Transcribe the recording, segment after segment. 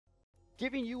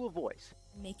giving you a voice,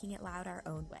 making it loud our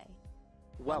own way.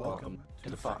 Welcome to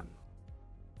the fun.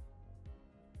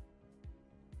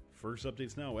 First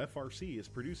Updates Now FRC is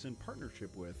produced in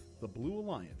partnership with the Blue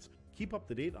Alliance. Keep up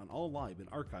to date on all live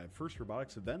and archived First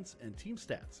Robotics events and team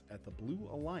stats at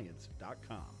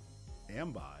thebluealliance.com.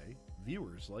 And by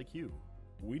viewers like you.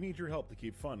 We need your help to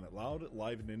keep fun loud,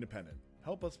 live, and independent.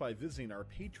 Help us by visiting our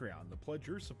Patreon to pledge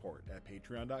your support at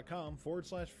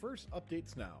patreon.com/First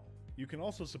Updates Now. You can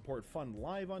also support fun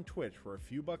live on Twitch for a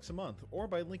few bucks a month or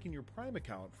by linking your Prime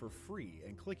account for free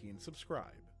and clicking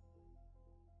subscribe.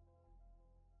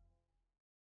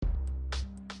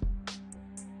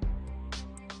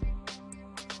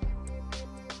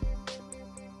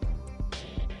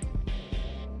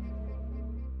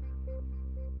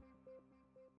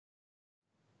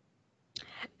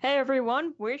 Hey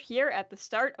everyone, we're here at the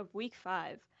start of week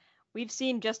 5. We've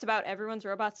seen just about everyone's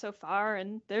robots so far,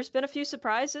 and there's been a few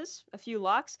surprises, a few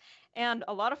locks, and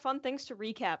a lot of fun things to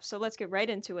recap, so let's get right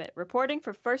into it. Reporting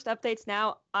for First Updates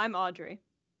Now, I'm Audrey.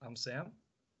 I'm Sam.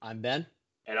 I'm Ben.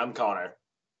 And I'm Connor.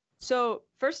 So,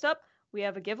 first up, we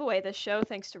have a giveaway this show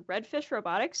thanks to Redfish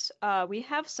Robotics. We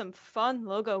have some fun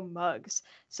logo mugs.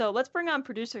 So let's bring on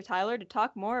producer Tyler to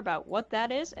talk more about what that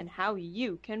is and how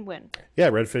you can win. Yeah,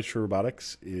 Redfish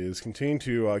Robotics is continuing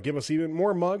to give us even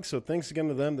more mugs, so thanks again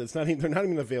to them. They're not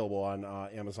even available on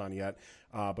Amazon yet,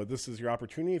 but this is your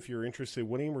opportunity. If you're interested in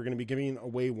winning, we're going to be giving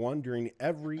away one during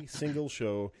every single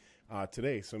show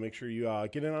today, so make sure you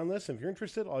get in on this. And if you're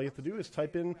interested, all you have to do is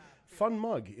type in Fun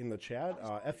Mug in the chat,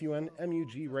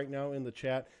 FUNMUG right now in the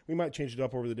chat. We might change it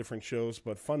up over the different shows,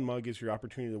 but Fun Mug is your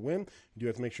opportunity to win. You do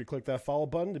have to make sure you click that follow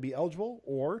button to be eligible,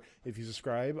 or if you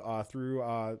subscribe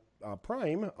through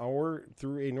Prime or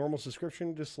through a normal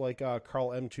subscription, just like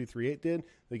Carl M238 did,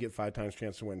 they get 5 times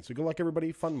chance to win. So good luck,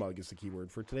 everybody. Fun Mug is the keyword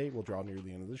for today. We'll draw near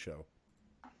the end of the show.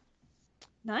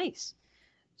 Nice.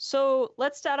 So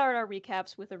let's start out our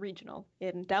recaps with a regional.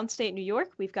 In downstate New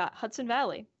York, we've got Hudson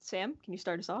Valley. Sam, can you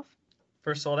start us off?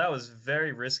 First of all, that was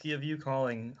very risky of you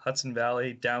calling Hudson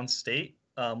Valley downstate.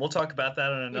 We'll talk about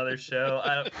that on another show.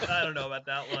 I don't know about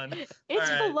that one. It's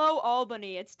below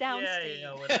Albany. It's downstate.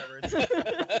 Yeah, whatever.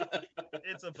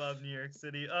 It's above New York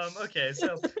City. Okay,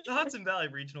 so the Hudson Valley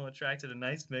Regional attracted a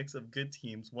nice mix of good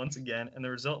teams once again, and the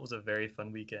result was a very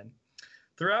fun weekend.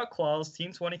 Throughout quals,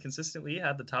 Team 20 consistently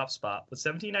had the top spot, with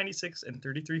 1796 and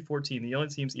 3314 the only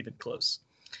teams even close.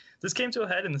 This came to a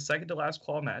head in the second-to-last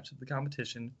qual match of the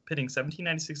competition, pitting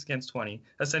 1796 against 20,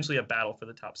 essentially a battle for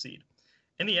the top seed.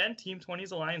 In the end, Team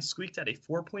 20's alliance squeaked at a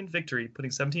 4-point victory,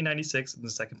 putting 1796 in the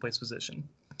second-place position.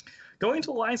 Going into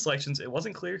alliance selections, it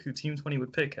wasn't clear who Team 20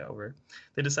 would pick, however.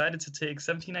 They decided to take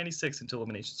 1796 into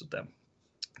eliminations with them.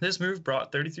 This move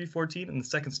brought 3314 in the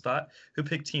second spot, who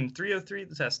picked Team 303,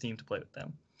 the test team, to play with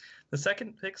them. The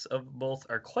second picks of both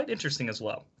are quite interesting as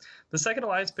well. The second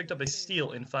alliance picked up a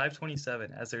steal in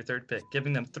 527 as their third pick,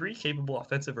 giving them 3 capable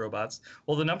offensive robots,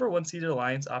 while the number 1 seeded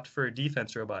alliance opted for a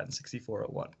defense robot in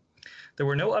 6401. There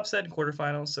were no upset in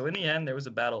quarterfinals, so in the end there was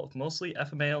a battle of mostly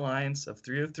FMA alliance of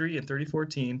 303 and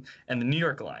 3014 and the New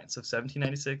York alliance of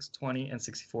 1796, 20, and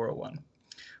 6401.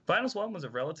 Finals 1 was a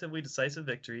relatively decisive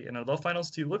victory, and although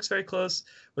Finals 2 looks very close,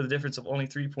 with a difference of only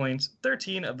 3 points,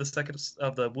 13 of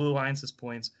the Blue Alliance's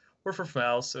points were for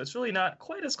fouls, so it's really not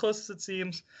quite as close as it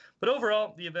seems. But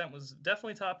overall, the event was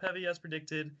definitely top-heavy as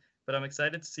predicted, but I'm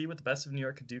excited to see what the best of New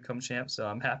York could do come champ, so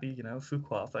I'm happy, Fu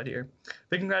qualified here.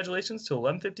 Big congratulations to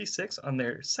 1156 on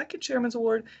their second Chairman's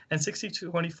Award and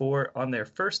 6224 on their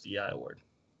first EI Award.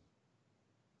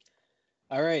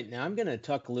 All right, now I'm going to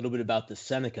talk a little bit about the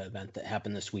Seneca event that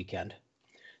happened this weekend.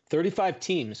 35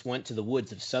 teams went to the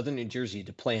woods of southern New Jersey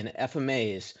to play in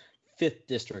FMA's 5th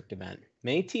district event.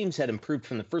 Many teams had improved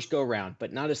from the first go-round,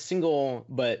 but no single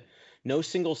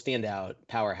standout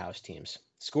powerhouse teams.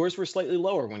 Scores were slightly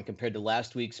lower when compared to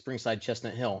last week's Springside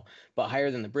Chestnut Hill, but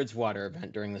higher than the Bridgewater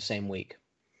event during the same week.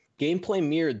 Gameplay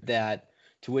mirrored that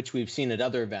to which we've seen at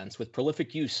other events, with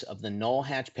prolific use of the null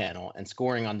hatch panel and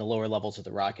scoring on the lower levels of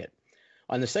the rocket.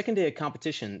 On the second day of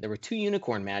competition, there were 2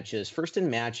 unicorn matches, first in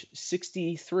match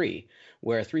 63,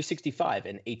 where 365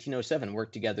 and 1807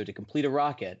 worked together to complete a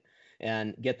rocket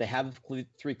and get the Have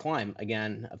 3 climb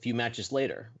again a few matches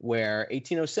later, where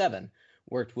 1807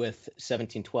 worked with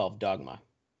 1712 Dogma.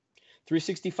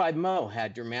 365 Mo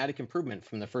had dramatic improvement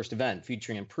from the first event,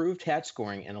 featuring improved hatch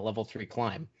scoring and a level 3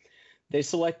 climb. They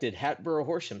selected Hatboro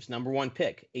Horsham's number 1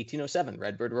 pick, 1807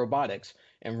 Redbird Robotics,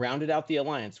 and rounded out the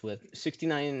alliance with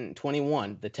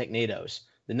 6921 the Technados.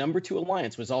 The number 2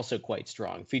 alliance was also quite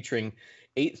strong, featuring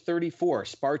 834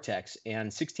 Spartex and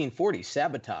 1640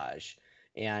 Sabotage,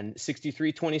 and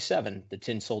 6327 the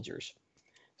Tin Soldiers.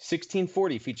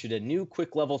 1640 featured a new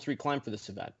quick level 3 climb for this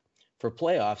event. For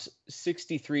playoffs,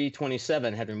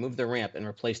 6327 had removed the ramp and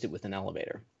replaced it with an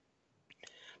elevator.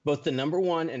 Both the number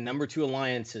 1 and number 2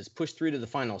 alliances pushed through to the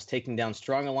finals, taking down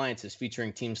strong alliances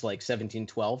featuring teams like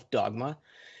 1712 Dogma,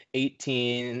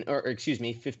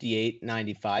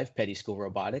 5895 Petty School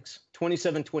Robotics,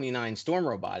 2729 Storm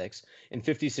Robotics, and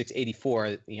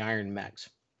 5684 the Iron Mechs.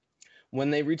 When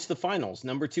they reached the finals,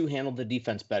 number 2 handled the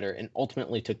defense better and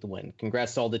ultimately took the win.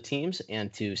 Congrats to all the teams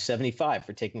and to 75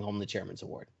 for taking home the Chairman's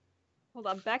Award. Hold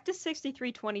on, back to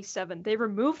 6327. They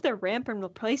removed their ramp and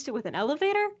replaced it with an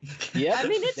elevator? Yeah, I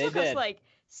mean, it took us like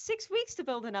 6 weeks to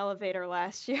build an elevator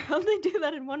last year. How'd they do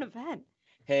that in one event?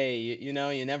 Hey, you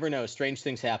never know. Strange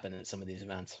things happen at some of these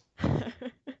events. I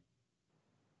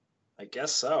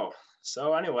guess so.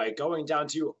 So anyway, going down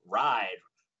to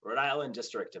Rhode Island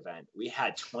District event. We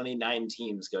had 29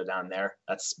 teams go down there.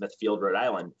 That's Smithfield, Rhode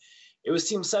Island. It was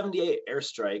Team 78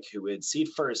 Airstrike who would seed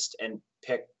first and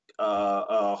pick.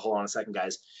 Hold on a second,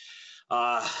 guys.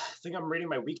 I think I'm reading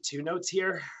my week 2 notes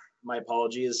here. My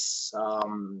apologies.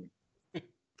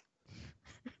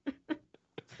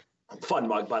 Fun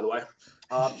mug, by the way.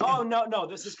 No,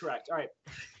 this is correct. All right.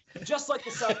 Just like the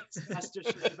South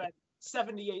District event,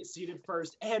 78 seeded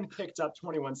first and picked up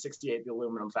 2168, the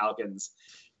Aluminum Falcons.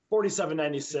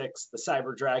 4796, the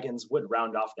Cyber Dragons would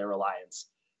round off their alliance.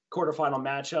 Quarterfinal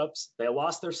matchups, they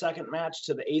lost their second match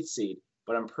to the 8th seed,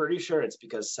 but I'm pretty sure it's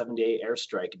because 78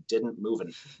 Airstrike didn't move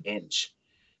an inch.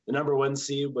 The number 1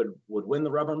 seed would win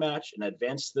the rubber match and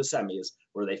advance to the semis,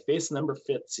 where they face the number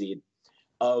 5th seed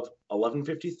of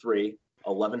 1153,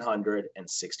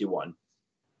 1161.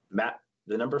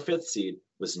 The number 5th seed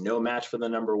was no match for the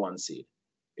number 1 seed.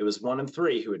 It was 1 and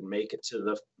 3 who would make it to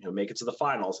the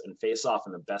finals and face off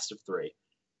in the best of 3.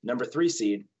 Number 3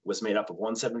 seed was made up of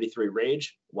 173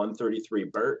 Rage, 133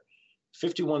 Burt,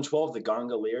 5112 the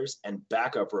Gongoliers, and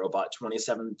backup robot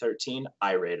 2713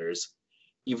 I-Raiders.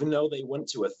 Even though they went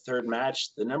to a third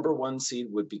match, the number 1 seed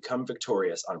would become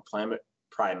victorious on Planet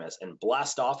Primus and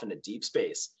blast off into deep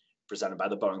space, presented by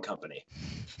the Boeing Company.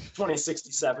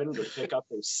 2067 would pick up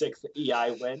their 6th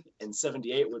EI win, and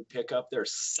 78 would pick up their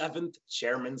 7th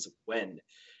Chairman's win.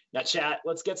 Now, chat,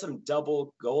 let's get some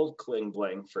double gold cling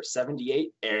bling for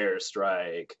 78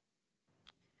 Airstrike.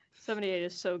 78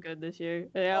 is so good this year.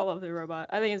 I love the robot.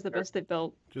 I think it's the best they've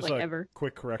built ever.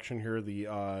 Quick correction here: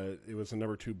 it was the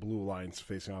number 2 Blue Alliance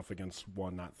facing off against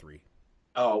 1, not 3.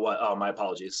 Oh, my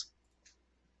apologies.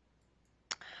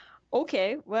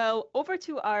 Okay, well, over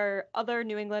to our other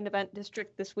New England event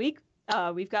district this week.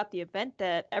 We've got the event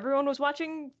that everyone was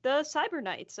watching, the Cyber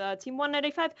Knights, Team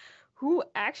 195, who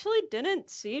actually didn't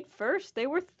seed first. They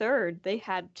were third. They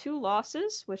had 2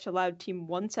 losses, which allowed Team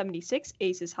 176,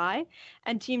 Aces High,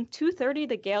 and Team 230,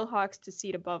 the Galehawks, to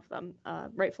seed above them,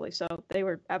 rightfully so. They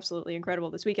were absolutely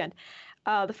incredible this weekend.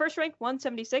 The first ranked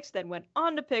 176 then went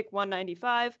on to pick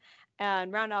 195,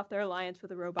 and round off their alliance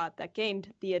with a robot that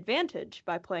gained the advantage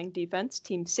by playing defense,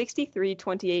 Team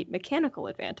 6328 Mechanical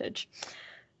Advantage.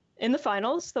 In the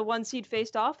finals, the 1 seed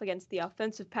faced off against the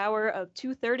offensive power of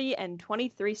 230 and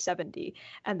 2370,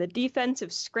 and the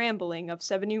defensive scrambling of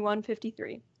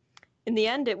 7153. In the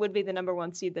end, it would be the number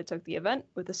 1 seed that took the event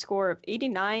with a score of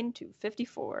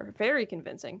 89-54. Very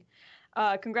convincing.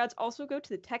 Congrats also go to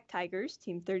the Tech Tigers,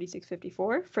 Team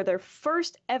 3654, for their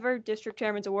first ever District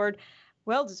Chairman's Award.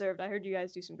 Well deserved. I heard you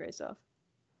guys do some great stuff.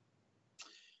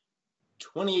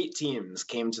 28 teams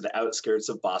came to the outskirts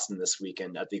of Boston this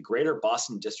weekend at the Greater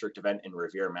Boston District event in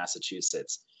Revere,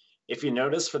 Massachusetts. If you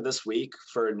notice for this week,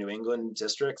 for New England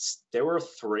districts, there were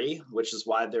 3, which is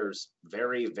why there's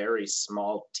very, very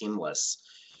small team lists.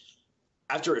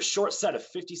 After a short set of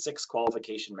 56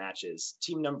 qualification matches,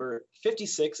 team number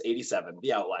 5687,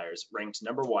 the Outliers, ranked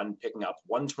number 1, picking up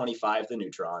 125, the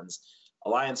Neutrons.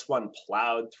 Alliance 1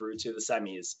 plowed through to the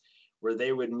semis, where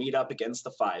they would meet up against the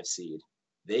 5 seed.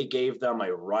 They gave them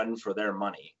a run for their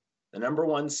money. The number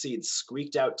 1 seed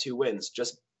squeaked out 2 wins,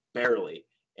 just barely.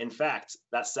 In fact,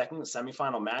 that second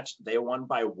semifinal match, they won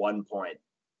by 1 point.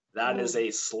 That is a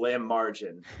slim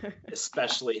margin,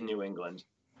 especially in New England.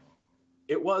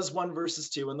 It was 1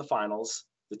 versus 2 in the finals.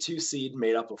 The 2 seed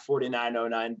made up of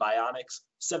 4909 Bionics,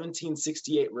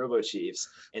 1768 RoboChiefs,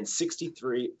 and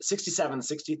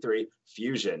 6763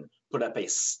 Fusion put up a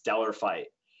stellar fight.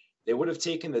 They would have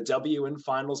taken the W in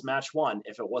finals match 1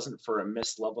 if it wasn't for a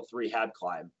missed level 3 hab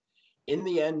climb. In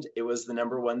the end, it was the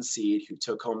number 1 seed who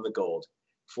took home the gold.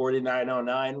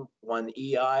 4909 won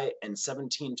EI and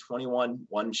 1721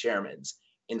 won Chairman's.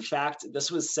 In fact,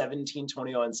 this was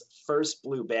 1721's first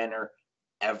blue banner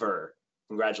ever.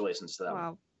 Congratulations to them.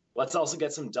 Wow. Let's also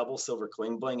get some double silver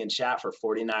cling bling in chat for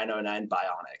 4909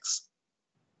 Bionics.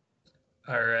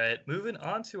 All right, moving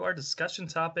on to our discussion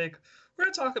topic. We're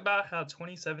going to talk about how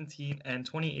 2017 and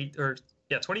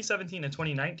 2017 and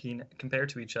 2019 compare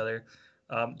to each other,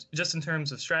 just in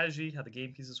terms of strategy, how the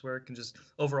game pieces work, and just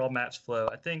overall match flow.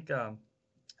 I think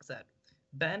is that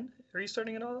Ben? Are you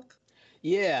starting it off?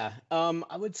 Yeah,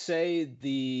 I would say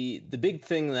the big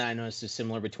thing that I noticed is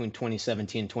similar between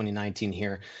 2017 and 2019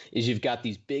 here is you've got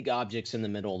these big objects in the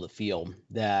middle of the field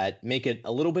that make it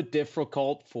a little bit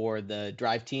difficult for the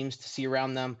drive teams to see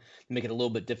around them, make it a little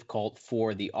bit difficult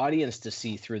for the audience to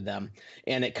see through them,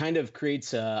 and it kind of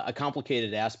creates a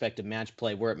complicated aspect of match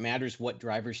play where it matters what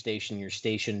driver station you're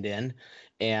stationed in,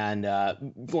 and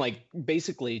like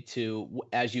basically to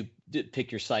as you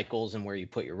pick your cycles and where you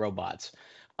put your robots.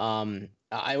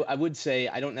 I would say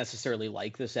I don't necessarily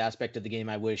like this aspect of the game.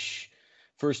 I wish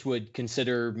first would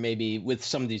consider maybe with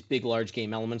some of these big, large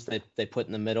game elements that they put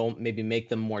in the middle, maybe make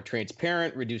them more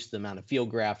transparent, reduce the amount of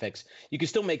field graphics. You can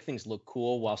still make things look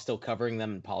cool while still covering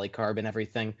them in polycarb and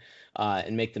everything,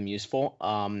 and make them useful,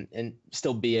 and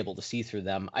still be able to see through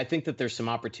them. I think that there's some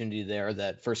opportunity there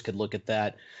that first could look at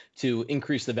that to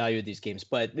increase the value of these games.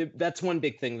 But that's one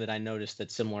big thing that I noticed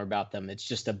that's similar about them. It's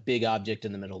just a big object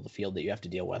in the middle of the field that you have to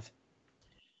deal with.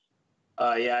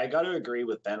 Yeah, I got to agree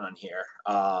with Ben on here.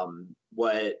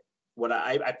 What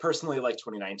I personally like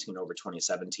 2019 over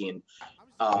 2017.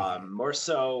 More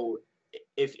so,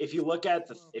 if you look at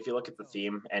the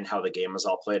theme and how the game was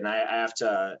all played, and I have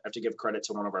to give credit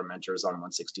to one of our mentors on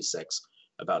 166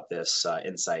 about this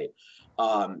insight.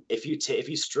 If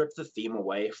you strip the theme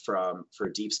away for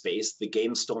Deep Space, the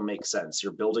game still makes sense.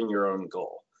 You're building your own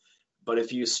goal. But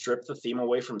if you strip the theme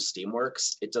away from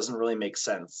Steamworks, it doesn't really make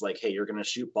sense. Like, hey, you're going to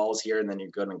shoot balls here, and then you're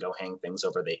going to go hang things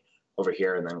over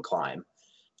here and then climb.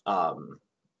 I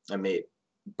mean,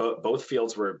 both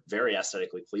fields were very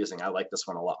aesthetically pleasing. I like this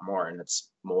one a lot more, and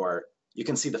it's more. You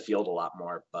can see the field a lot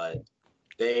more, but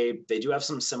they do have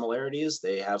some similarities.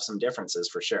 They have some differences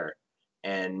for sure.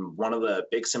 And one of the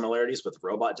big similarities with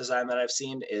robot design that I've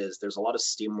seen is there's a lot of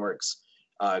Steamworks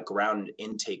ground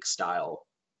intake style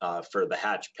for the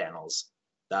hatch panels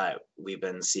that we've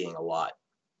been seeing a lot.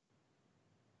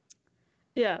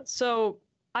 Yeah, so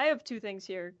I have two things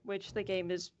here, which the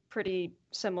game is pretty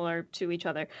similar to each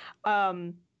other.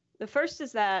 The first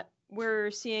is that we're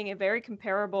seeing a very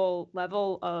comparable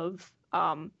level of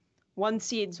one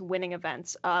seeds winning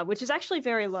events, which is actually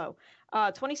very low.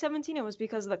 2017, it was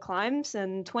because of the climbs,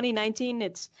 and 2019,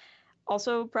 it's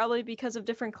also probably because of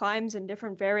different climbs and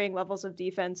different varying levels of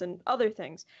defense and other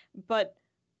things. But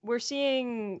we're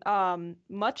seeing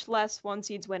much less one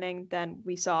seeds winning than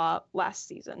we saw last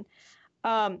season.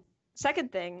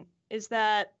 Second thing is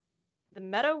that the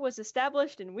meta was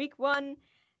established in week 1,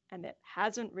 and it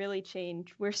hasn't really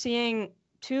changed. We're seeing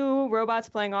 2 robots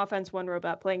playing offense, 1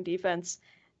 robot playing defense.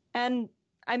 And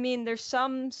I mean, there's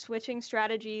some switching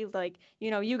strategy, like,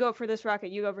 you go for this rocket,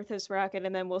 you go for this rocket,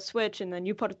 and then we'll switch, and then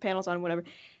you put panels on, whatever.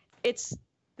 It's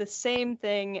the same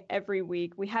thing every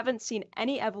week. We haven't seen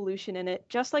any evolution in it,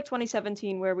 just like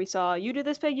 2017, where we saw you do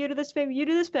this peg, you do this peg, you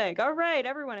do this peg. All right,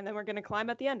 everyone, and then we're going to climb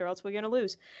at the end, or else we're going to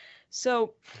lose.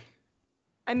 So,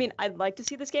 I mean, I'd like to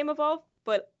see this game evolve,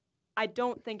 but I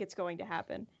don't think it's going to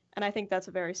happen. And I think that's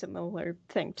a very similar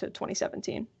thing to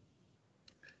 2017.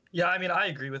 Yeah, I mean, I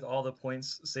agree with all the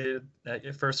points stated.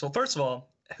 First of all,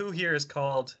 who here has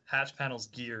called hatch panels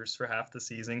gears for half the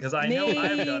season? Because I know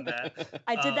I've done that.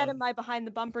 I did that in my behind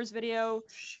the bumpers video.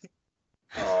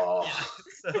 Oh,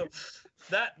 yeah, so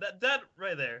that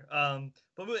right there.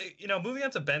 But moving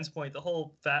on to Ben's point, the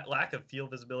whole lack of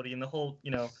field visibility and the whole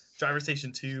driver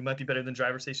station 2 might be better than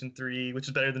driver station 3, which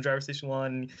is better than driver station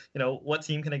 1. What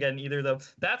team can I get in either though?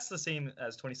 That's the same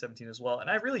as 2017 as well, and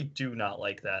I really do not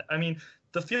like that. I mean,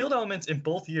 the field elements in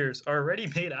both years are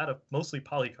already made out of mostly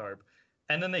polycarb,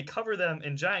 and then they cover them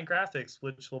in giant graphics,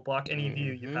 which will block any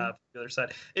view you have on the other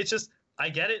side. It's just, I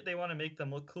get it. They want to make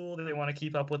them look cool. They want to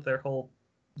keep up with their whole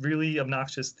really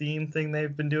obnoxious theme thing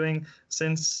they've been doing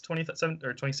since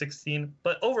 2016.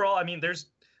 But overall, I mean,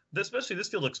 especially this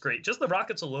field looks great. Just the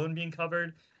rockets alone being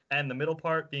covered and the middle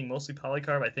part being mostly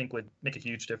polycarb, I think would make a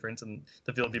huge difference, and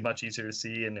the field would be much easier to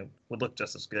see, and it would look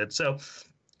just as good. So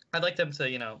I'd like them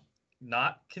to,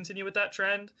 not continue with that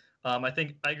trend. I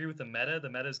think I agree with the meta. The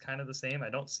meta is kind of the same.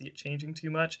 I don't see it changing too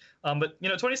much. But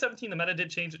 2017, the meta did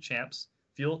change at champs.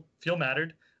 Feel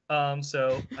mattered.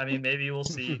 So I mean, maybe we'll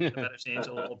see the meta change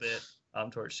a little bit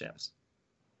towards champs.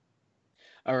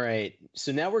 All right.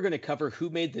 So now we're going to cover who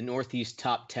made the Northeast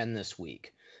top 10 this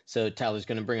week. So Tyler's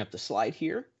going to bring up the slide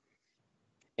here.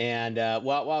 And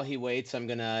while he waits, I'm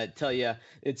gonna tell you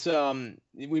it's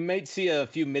we might see a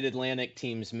few Mid-Atlantic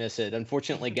teams miss it.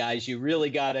 Unfortunately, guys, you really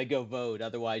gotta go vote,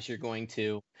 otherwise you're going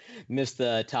to miss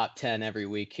the top 10 every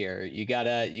week here. You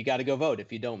gotta go vote.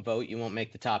 If you don't vote, you won't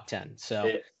make the top 10.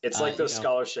 So it's like those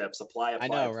scholarships: apply. I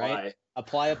know, right?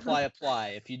 Apply.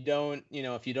 If you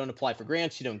don't apply for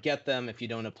grants, you don't get them. If you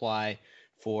don't apply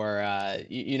for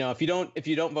if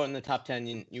you don't vote in the top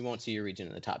 10, you won't see your region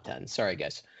in the top 10. Sorry,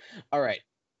 guys. All right.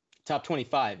 Top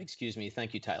 25, excuse me.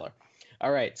 Thank you, Tyler.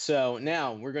 All right, so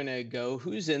now we're going to go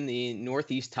who's in the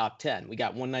Northeast top 10. We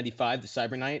got 195, the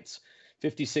Cyber Knights,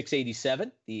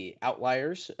 5687, the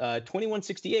Outliers,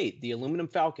 2168, the Aluminum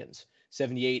Falcons,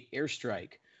 78,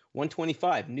 Airstrike,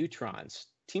 125, Neutrons,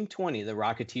 Team 20, the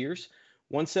Rocketeers,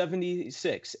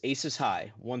 176, Aces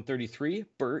High, 133,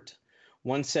 Burt,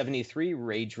 173,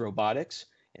 Rage Robotics,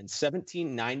 and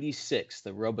 1796, the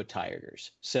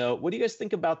Robotigers. So what do you guys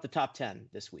think about the top 10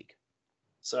 this week?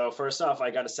 So first off, I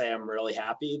got to say I'm really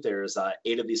happy. There's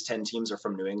 8 of these 10 teams are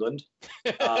from New England.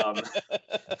 That's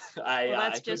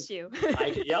just you.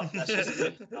 Yep, that's just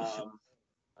me.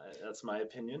 That's my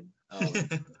opinion,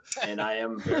 and I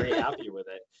am very happy with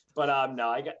it. But no,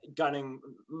 I got gunning.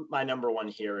 My number one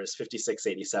here is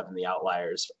 5687, the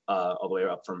Outliers, all the way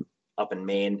up in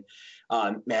Maine.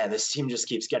 Man, this team just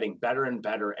keeps getting better and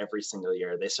better every single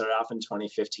year. They started off in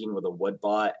 2015 with a wood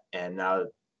bot, and now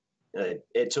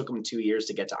it took them 2 years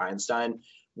to get to Einstein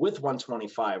with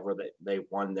 125, where they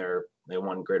won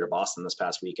Greater Boston this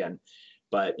past weekend.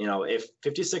 But if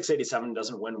 5687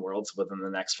 doesn't win Worlds within the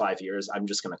next 5 years, I'm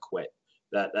just going to quit.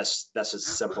 That's as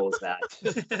simple as that.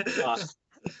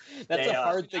 That's a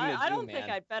hard thing to do, I don't man.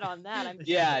 think I'd bet on that.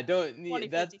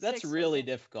 That's really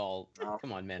difficult.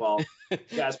 Come on, man. Well, you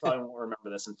guys probably won't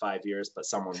remember this in 5 years, but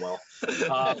someone will.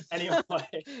 Anyway,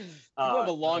 you have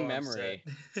a long memory.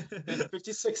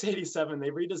 5687, they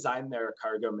redesigned their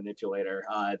cargo manipulator.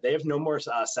 They have no more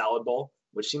salad bowl,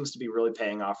 which seems to be really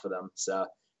paying off for them. So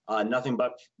nothing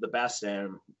but the best,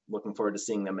 and looking forward to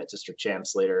seeing them at District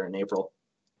Champs later in April.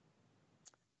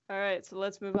 All right, so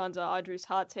let's move on to Audrey's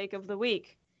hot take of the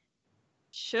week.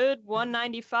 Should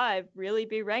 195 really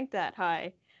be ranked that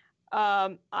high?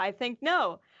 I think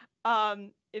no.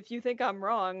 If you think I'm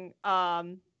wrong,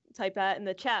 type that in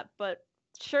the chat. But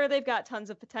sure, they've got tons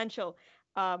of potential,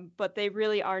 but they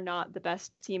really are not the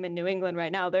best team in New England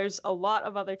right now. There's a lot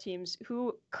of other teams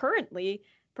who currently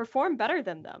perform better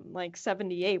than them, like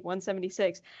 78,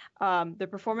 176. They're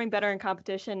performing better in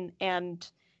competition, and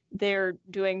they're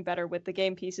doing better with the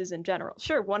game pieces in general.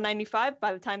 Sure, 195,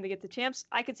 by the time they get to champs,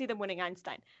 I could see them winning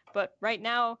Einstein. But right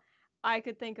now, I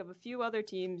could think of a few other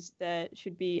teams that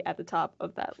should be at the top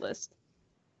of that list.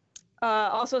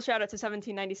 Also, shout out to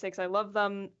 1796. I love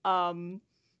them.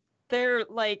 They're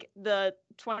like the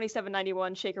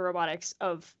 2791 Shaker Robotics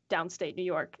of downstate New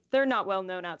York. They're not well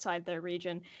known outside their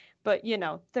region, but,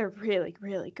 they're really,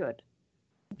 really good.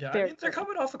 Yeah, I mean, they're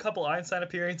coming off a couple Einstein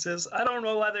appearances. I don't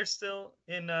know why they're still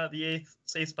in the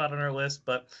safe spot on our list,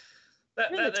 but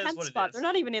that is what spot. it is. They're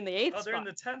not even in the 8th spot. Oh, they're in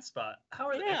the 10th spot. How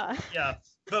are they? Yeah,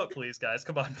 vote, please, guys.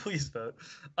 Come on, please vote.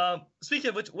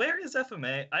 Speaking of which, where is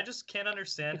FMA? I just can't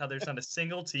understand how there's not a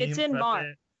single team. It's in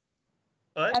Mar.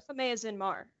 What? FMA is in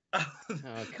Mar. Oh,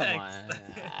 come on.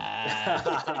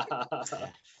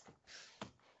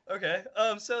 Okay,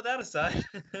 so that aside,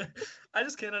 I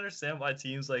just can't understand why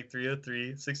teams like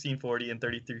 303, 1640, and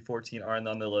 3314 aren't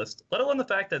on the list, let alone the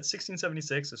fact that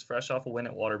 1676 is fresh off a win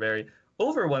at Waterbury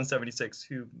over 176,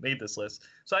 who made this list.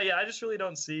 So, yeah, I just really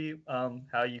don't see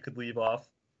how you could leave off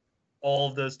all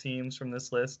of those teams from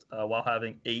this list while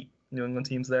having 8 New England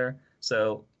teams there.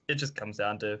 So it just comes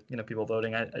down to, people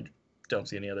voting. I don't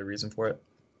see any other reason for it.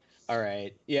 All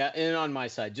right. Yeah, and on my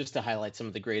side, just to highlight some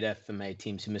of the great FMA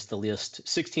teams who missed the list,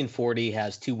 1640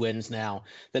 has 2 wins now.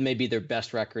 That may be their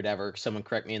best record ever. Someone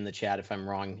correct me in the chat if I'm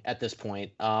wrong at this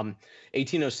point.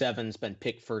 1807's been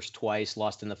picked first twice,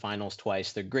 lost in the finals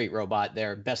twice. They're a great robot.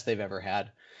 They're best they've ever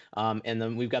had. And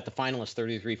then we've got the finalists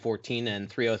 3314 and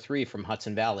 303 from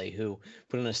Hudson Valley, who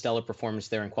put in a stellar performance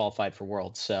there and qualified for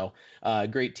Worlds. So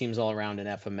great teams all around in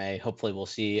FMA. Hopefully we'll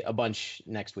see a bunch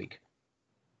next week.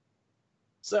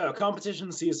 So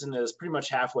competition season is pretty much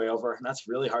halfway over, and that's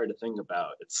really hard to think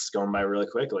about. It's going by really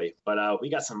quickly. But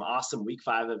we got some awesome Week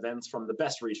 5 events from the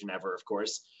best region ever, of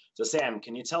course. So Sam,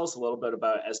 can you tell us a little bit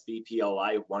about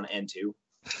SBPLI 1 and 2?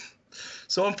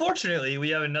 So unfortunately, we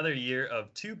have another year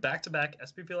of 2 back-to-back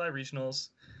SBPLI regionals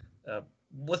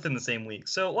within the same week.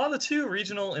 So while the 2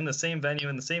 regional in the same venue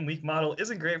in the same week model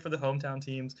isn't great for the hometown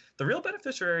teams, the real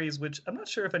beneficiaries, which I'm not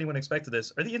sure if anyone expected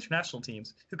this, are the international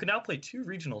teams who can now play 2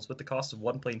 regionals with the cost of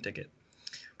 1 plane ticket.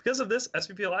 Because of this,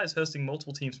 SPPLI is hosting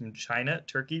multiple teams from China,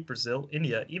 Turkey, Brazil,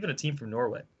 India, even a team from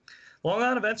Norway. Long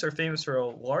Island events are famous for a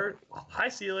low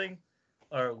ceiling,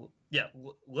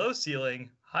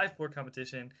 high floor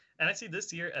competition, and I see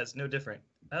this year as no different,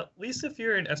 at least if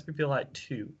you're in SPPLI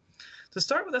 2. To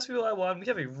start with SPPLI 1, we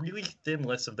have a really thin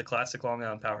list of the classic Long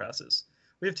Island powerhouses.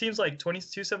 We have teams like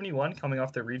 2271 coming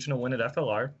off their regional win at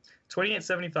FLR,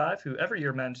 2875, who every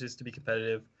year manages to be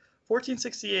competitive,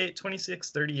 1468,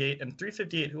 2638, and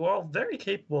 358, who are all very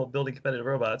capable of building competitive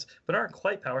robots, but aren't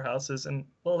quite powerhouses, and,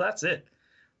 well, that's it.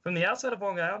 From the outside of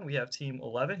Long Island, we have Team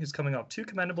 11, who's coming off 2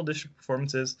 commendable district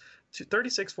performances,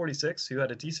 3646, who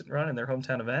had a decent run in their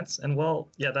hometown events, and, well,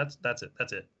 yeah, that's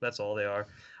it. That's all they are.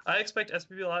 I expect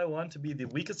SPPLI 1 to be the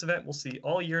weakest event we'll see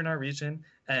all year in our region,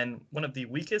 and one of the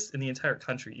weakest in the entire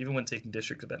country, even when taking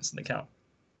district events into account.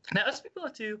 Now,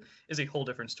 SPPLI 2 is a whole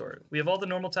different story. We have all the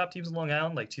normal top teams in Long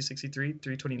Island, like 263,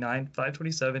 329,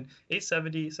 527,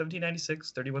 870,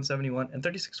 1796, 3171, and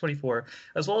 3624,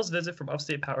 as well as visit from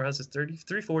upstate powerhouses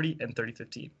 340 and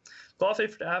 3015.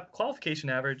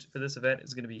 Qualification average for this event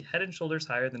is going to be head and shoulders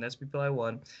higher than SPPLI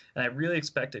 1, and I really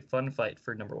expect a fun fight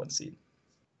for number 1 seed.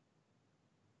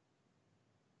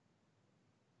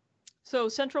 So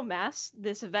Central Mass,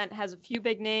 this event has a few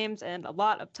big names and a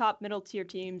lot of top middle tier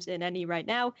teams in NE right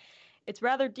now. It's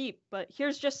rather deep, but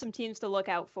here's just some teams to look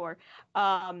out for.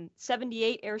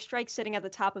 78 Airstrike sitting at the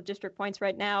top of district points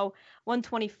right now,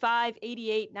 125,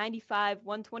 88, 95,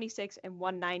 126, and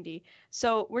 190.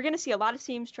 So we're going to see a lot of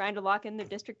teams trying to lock in their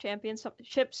district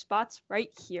championship spots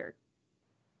right here.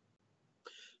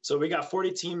 So we got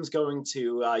 40 teams going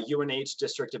to UNH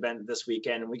district event this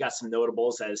weekend. We got some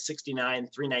notables as 69,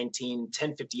 319,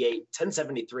 1058,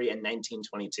 1073, and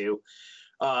 1922.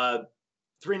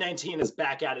 319 is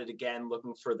back at it again,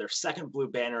 looking for their second blue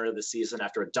banner of the season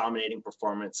after a dominating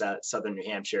performance at Southern New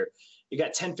Hampshire. You got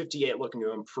 1058 looking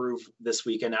to improve this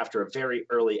weekend after a very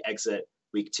early exit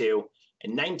week 2.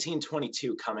 And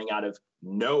 1922 coming out of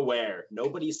nowhere.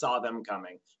 Nobody saw them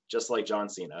coming, just like John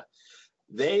Cena.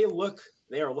 They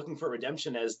are looking for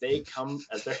redemption as they're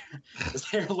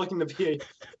looking to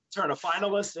turn a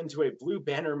finalist into a blue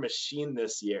banner machine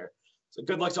this year. So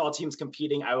good luck to all teams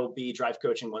competing. I will be drive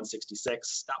coaching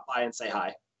 166. Stop by and say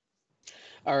hi.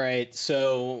 All right,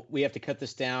 so we have to cut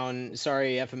this down.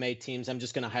 Sorry, FMA teams. I'm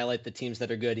just going to highlight the teams that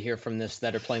are good here from this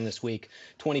that are playing this week.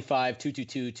 25,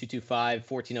 222, 225,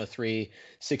 1403,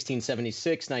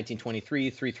 1676,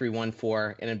 1923,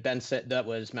 3314. And in that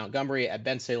was Montgomery. At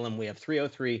Ben Salem, we have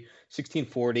 303,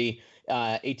 1640,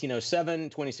 1807,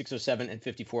 2607, and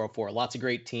 5404. Lots of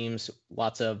great teams,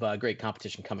 lots of great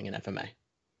competition coming in FMA.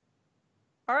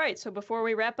 All right, so before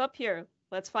we wrap up here,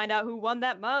 let's find out who won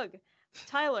that mug.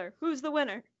 Tyler, who's the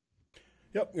winner?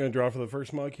 Yep, I'm going to draw for the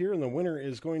first mug here, and the winner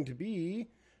is going to be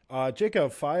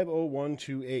Jacob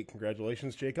 50128.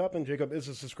 Congratulations, Jacob. And Jacob is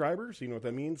a subscriber, so you know what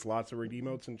that means. Lots of read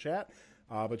emotes in chat.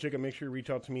 But Jacob, make sure you reach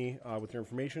out to me with your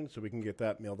information so we can get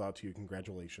that mailed out to you.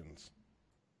 Congratulations.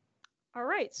 All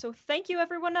right, so thank you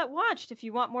everyone that watched. If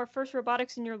you want more First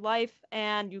Robotics in your life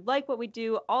and you like what we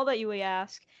do, all that you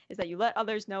ask is that you let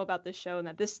others know about this show and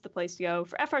that this is the place to go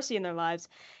for FRC in their lives.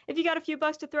 If you got a few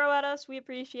bucks to throw at us, we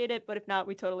appreciate it, but if not,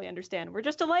 we totally understand. We're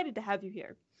just delighted to have you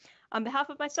here. On behalf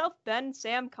of myself, Ben,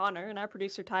 Sam, Connor, and our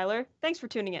producer Tyler, thanks for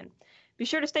tuning in. Be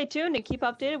sure to stay tuned and keep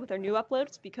updated with our new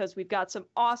uploads because we've got some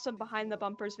awesome behind the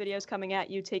bumpers videos coming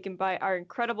at you taken by our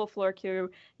incredible floor crew,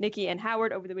 Nikki and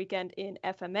Howard, over the weekend in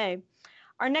FMA.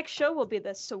 Our next show will be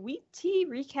the Sweet Tea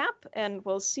Recap, and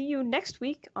we'll see you next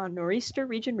week on Nor'easter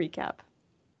Region Recap.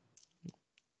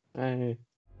 Bye.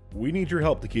 We need your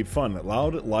help to keep fun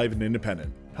loud, live, and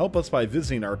independent. Help us by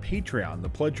visiting our Patreon to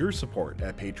pledge your support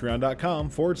at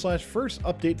patreon.com/first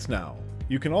updates now.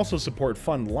 You can also support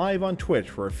Fun live on Twitch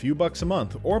for a few bucks a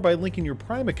month or by linking your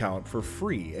Prime account for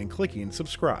free and clicking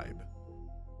subscribe.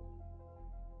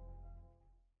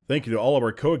 Thank you to all of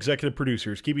our co-executive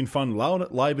producers keeping Fun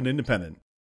loud, live, and independent.